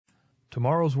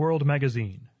Tomorrow's World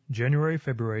Magazine,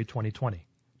 January-February 2020.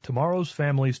 Tomorrow's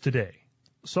Families Today.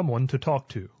 Someone to Talk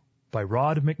To, by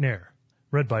Rod McNair.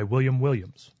 Read by William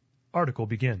Williams. Article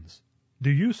begins. Do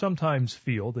you sometimes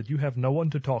feel that you have no one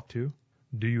to talk to?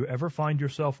 Do you ever find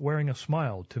yourself wearing a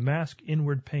smile to mask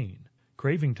inward pain,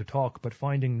 craving to talk but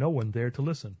finding no one there to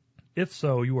listen? If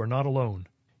so, you are not alone.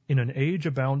 In an age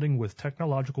abounding with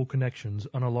technological connections,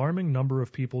 an alarming number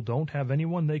of people don't have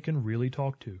anyone they can really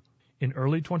talk to. In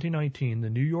early 2019, the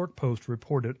New York Post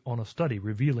reported on a study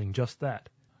revealing just that.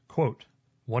 Quote,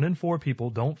 1 in 4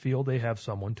 people don't feel they have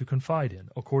someone to confide in,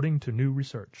 according to new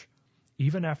research.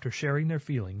 Even after sharing their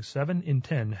feelings, 7 in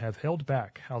 10 have held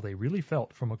back how they really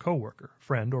felt from a coworker,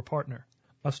 friend, or partner.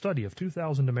 A study of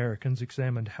 2,000 Americans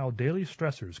examined how daily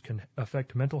stressors can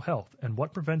affect mental health and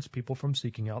what prevents people from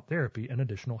seeking out therapy and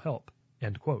additional help.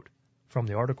 End quote. From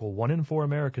the article, 1 in 4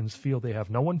 Americans feel they have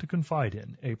no one to confide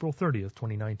in, April 30th,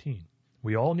 2019.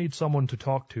 We all need someone to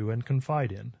talk to and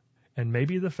confide in, and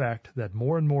maybe the fact that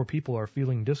more and more people are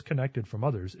feeling disconnected from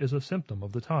others is a symptom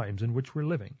of the times in which we're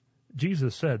living.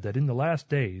 Jesus said that in the last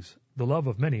days, the love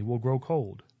of many will grow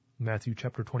cold. Matthew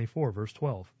chapter 24, verse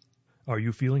 12. Are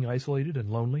you feeling isolated and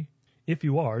lonely? If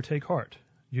you are, take heart.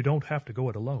 You don't have to go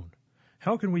it alone.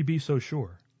 How can we be so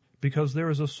sure? Because there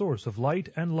is a source of light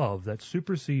and love that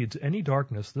supersedes any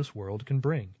darkness this world can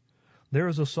bring. There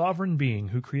is a sovereign being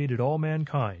who created all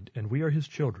mankind, and we are his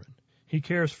children. He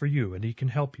cares for you, and he can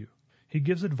help you. He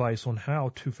gives advice on how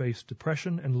to face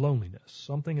depression and loneliness,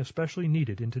 something especially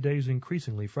needed in today's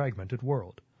increasingly fragmented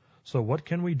world. So what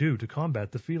can we do to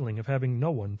combat the feeling of having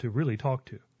no one to really talk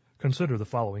to? Consider the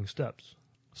following steps.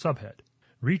 Subhead.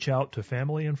 Reach out to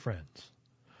family and friends.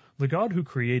 The God who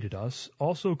created us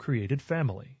also created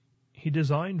family. He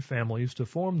designed families to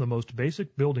form the most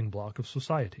basic building block of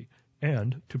society,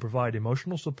 and to provide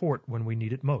emotional support when we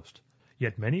need it most.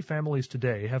 Yet many families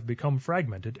today have become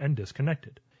fragmented and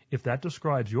disconnected. If that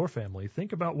describes your family,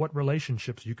 think about what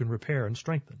relationships you can repair and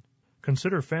strengthen.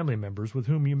 Consider family members with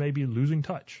whom you may be losing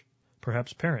touch,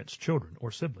 perhaps parents, children, or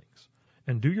siblings,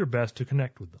 and do your best to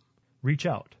connect with them. Reach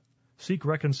out. Seek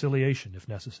reconciliation if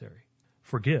necessary.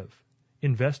 Forgive.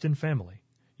 Invest in family.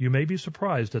 You may be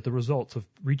surprised at the results of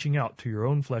reaching out to your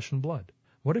own flesh and blood.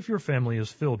 What if your family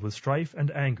is filled with strife and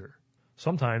anger?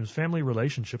 Sometimes family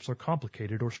relationships are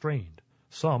complicated or strained.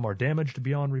 Some are damaged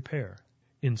beyond repair.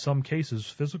 In some cases,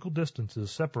 physical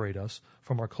distances separate us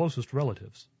from our closest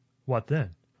relatives. What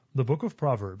then? The book of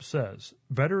Proverbs says,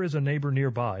 better is a neighbor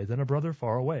nearby than a brother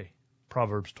far away.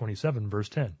 Proverbs 27, verse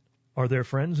 10. Are there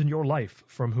friends in your life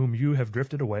from whom you have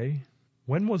drifted away?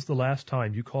 When was the last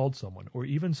time you called someone or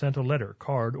even sent a letter,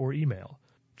 card, or email?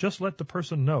 Just let the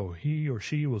person know he or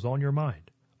she was on your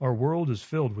mind. Our world is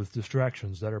filled with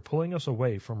distractions that are pulling us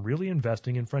away from really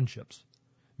investing in friendships.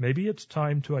 Maybe it's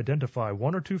time to identify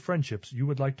 1 or 2 friendships you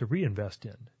would like to reinvest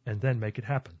in, and then make it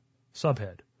happen.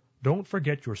 Subhead. Don't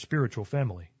forget your spiritual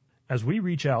family. As we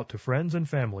reach out to friends and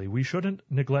family, we shouldn't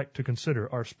neglect to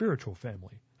consider our spiritual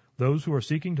family, those who are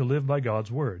seeking to live by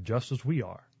God's Word, just as we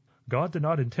are. God did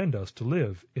not intend us to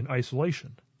live in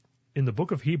isolation. In the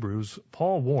book of Hebrews,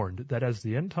 Paul warned that as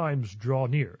the end times draw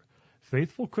near,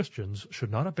 faithful Christians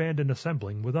should not abandon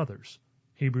assembling with others.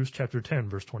 Hebrews chapter 10,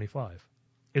 verse 25.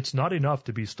 It's not enough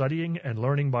to be studying and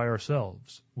learning by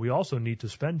ourselves. We also need to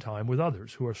spend time with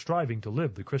others who are striving to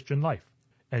live the Christian life.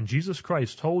 And Jesus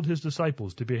Christ told his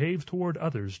disciples to behave toward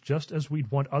others just as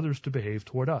we'd want others to behave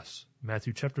toward us.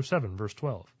 Matthew chapter 7, verse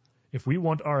 12. If we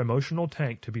want our emotional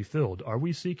tank to be filled, are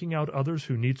we seeking out others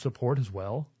who need support as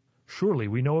well? Surely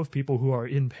we know of people who are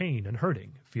in pain and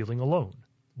hurting, feeling alone.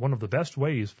 One of the best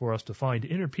ways for us to find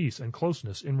inner peace and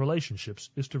closeness in relationships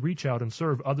is to reach out and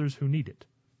serve others who need it.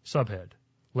 Subhead.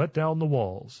 Let down the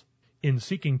walls. In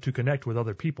seeking to connect with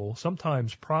other people,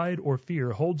 sometimes pride or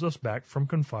fear holds us back from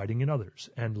confiding in others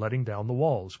and letting down the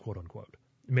walls, quote unquote.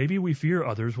 Maybe we fear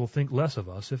others will think less of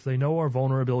us if they know our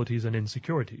vulnerabilities and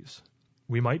insecurities.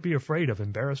 We might be afraid of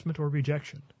embarrassment or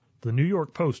rejection. The New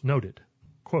York Post noted,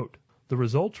 quote, the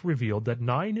results revealed that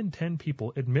 9 in 10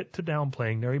 people admit to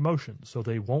downplaying their emotions so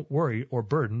they won't worry or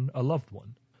burden a loved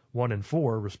one. 1 in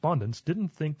 4 respondents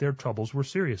didn't think their troubles were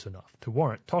serious enough to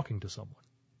warrant talking to someone.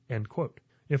 End quote.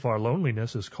 If our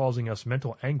loneliness is causing us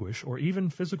mental anguish or even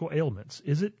physical ailments,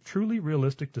 is it truly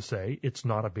realistic to say it's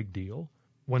not a big deal?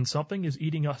 When something is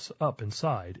eating us up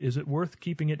inside, is it worth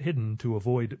keeping it hidden to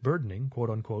avoid burdening, quote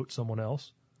unquote, someone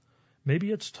else?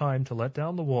 Maybe it's time to let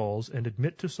down the walls and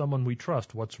admit to someone we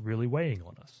trust what's really weighing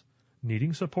on us.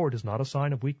 Needing support is not a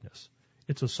sign of weakness.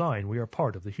 It's a sign we are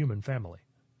part of the human family.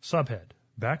 Subhead.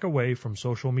 Back away from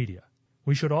social media.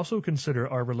 We should also consider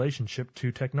our relationship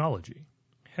to technology.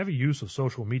 Heavy use of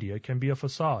social media can be a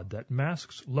facade that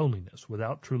masks loneliness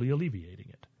without truly alleviating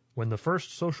it. When the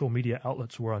first social media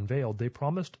outlets were unveiled, they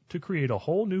promised to create a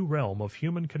whole new realm of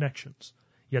human connections.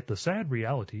 Yet the sad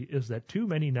reality is that too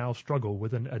many now struggle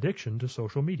with an addiction to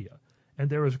social media, and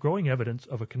there is growing evidence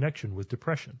of a connection with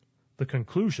depression. The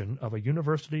conclusion of a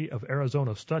University of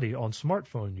Arizona study on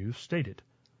smartphone use stated,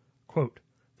 quote,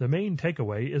 "The main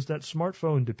takeaway is that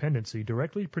smartphone dependency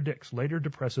directly predicts later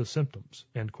depressive symptoms,"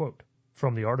 end quote.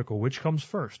 From the article, Which Comes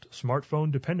First,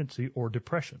 Smartphone Dependency or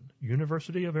Depression,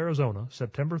 University of Arizona,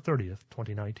 September 30th,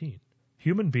 2019.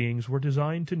 Human beings were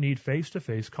designed to need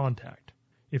face-to-face contact.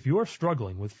 If you are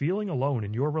struggling with feeling alone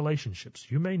in your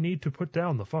relationships, you may need to put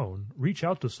down the phone, reach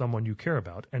out to someone you care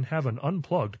about, and have an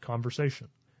unplugged conversation.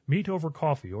 Meet over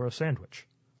coffee or a sandwich.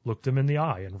 Look them in the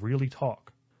eye and really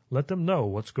talk. Let them know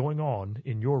what's going on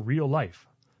in your real life,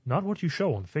 not what you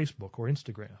show on Facebook or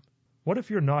Instagram. What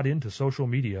if you're not into social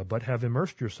media but have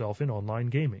immersed yourself in online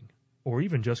gaming, or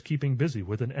even just keeping busy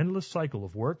with an endless cycle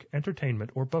of work, entertainment,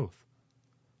 or both?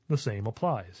 The same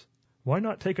applies. Why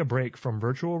not take a break from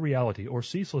virtual reality or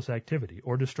ceaseless activity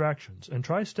or distractions and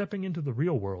try stepping into the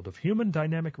real world of human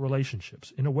dynamic relationships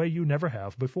in a way you never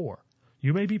have before?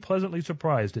 You may be pleasantly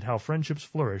surprised at how friendships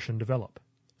flourish and develop.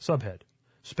 Subhead: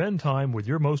 Spend time with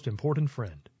your most important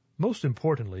friend. Most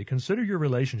importantly, consider your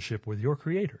relationship with your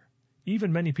Creator.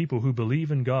 Even many people who believe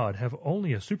in God have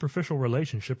only a superficial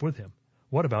relationship with Him.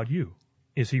 What about you?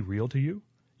 Is He real to you?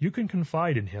 You can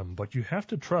confide in Him, but you have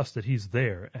to trust that He's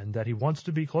there and that He wants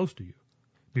to be close to you.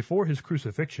 Before His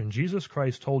crucifixion, Jesus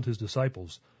Christ told His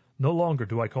disciples, "No longer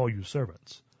do I call you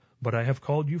servants, but I have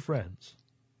called you friends."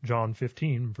 John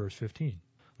 15, verse 15.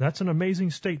 That's an amazing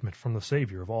statement from the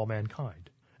Savior of all mankind.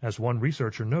 As one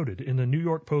researcher noted in the New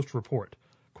York Post report,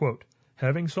 quote,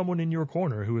 "Having someone in your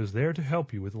corner who is there to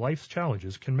help you with life's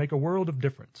challenges can make a world of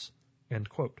difference." End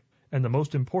quote. And the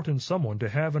most important someone to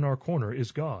have in our corner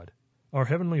is God. Our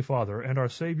Heavenly Father and our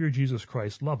Savior Jesus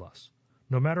Christ love us.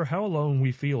 No matter how alone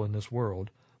we feel in this world,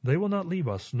 they will not leave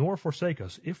us nor forsake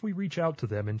us if we reach out to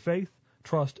them in faith,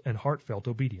 trust, and heartfelt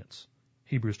obedience.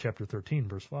 Hebrews chapter 13,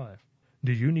 verse 5.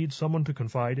 Do you need someone to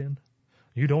confide in?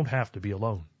 You don't have to be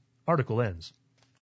alone. Article ends.